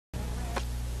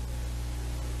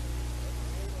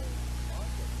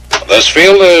This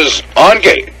field is on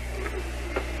gate.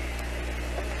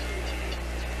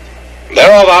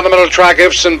 They're all down the middle track.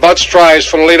 Ifs and Buts tries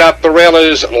for the lead. Up the rail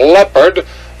is Leopard.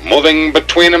 Moving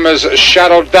between them is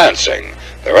Shadow Dancing.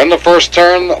 They're in the first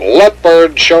turn.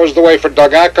 Leopard shows the way for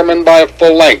Doug Ackerman by a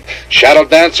full length. Shadow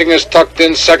Dancing is tucked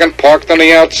in second, parked on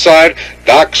the outside.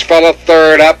 Doc's Fella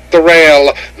third, up the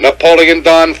rail. Napoleon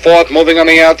Don fourth, moving on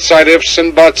the outside. Ifs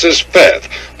and Buts is fifth.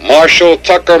 Marshall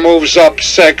Tucker moves up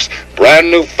sixth. Brand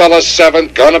New Fella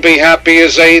seventh. Gonna Be Happy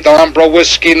is eighth. Umbra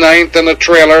Whiskey ninth in the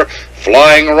trailer.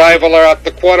 Flying Rivaler at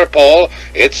the quarter pole.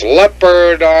 It's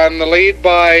Leopard on the lead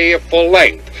by a full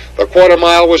length. The quarter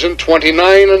mile was in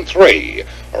 29 3.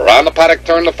 Around the paddock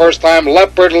turn the first time.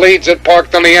 Leopard leads it,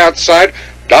 parked on the outside.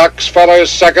 Doc's Fella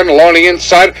is second, along the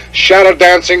inside. Shadow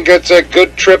Dancing gets a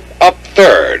good trip up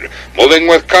third. Moving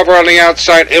with cover on the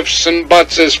outside, Ifs and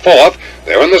Buts is fourth.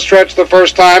 They're in the stretch the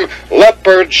first time.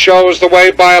 Leopard shows the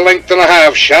way by a length and a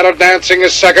half. Shadow Dancing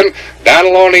is second. Down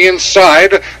along the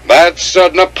inside, that's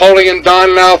Napoleon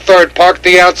Don now third. Parked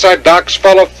the outside, Doc's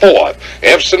Fella fourth.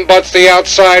 Ifs and Buts the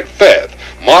outside fifth.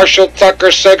 Marshall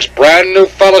Tucker sixth. Brand New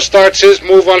Fella starts his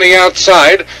move on the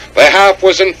outside. The half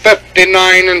was in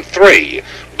 59 3.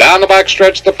 Down the back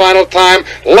stretch the final time.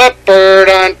 Leopard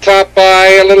on top by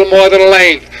a little more than a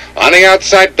length. On the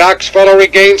outside, Doc's Fella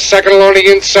regains second along the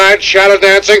inside. Shadow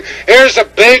Dancing. Here's a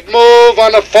big move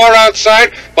on the far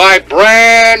outside by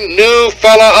Brand New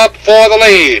Fella up for the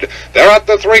lead. They're at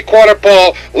the three-quarter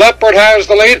pole. Leopard has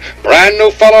the lead. Brand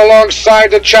New Fella alongside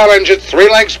the challenge. It's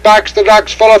 3 lengths back to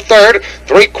Doc's Fella third.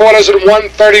 3/4 and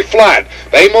 130 flat.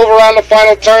 They move around the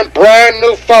final turn. Brand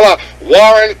New Fella.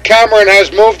 Warren Cameron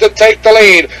has moved to take the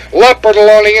lead. Leopard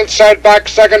along the inside, back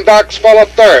second. Doc's Fella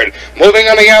third. Moving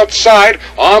on the outside,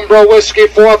 Umbra Whiskey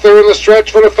fourth. They're in the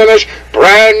stretch for the finish.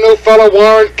 Brand New Fella,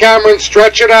 Warren Cameron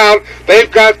stretch it out. They've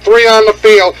got 3 on the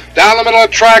field. Down the middle of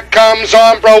the track comes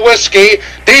Umbra Whiskey.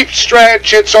 Deep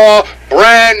stretch, it's all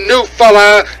Brand New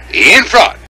Fella in front.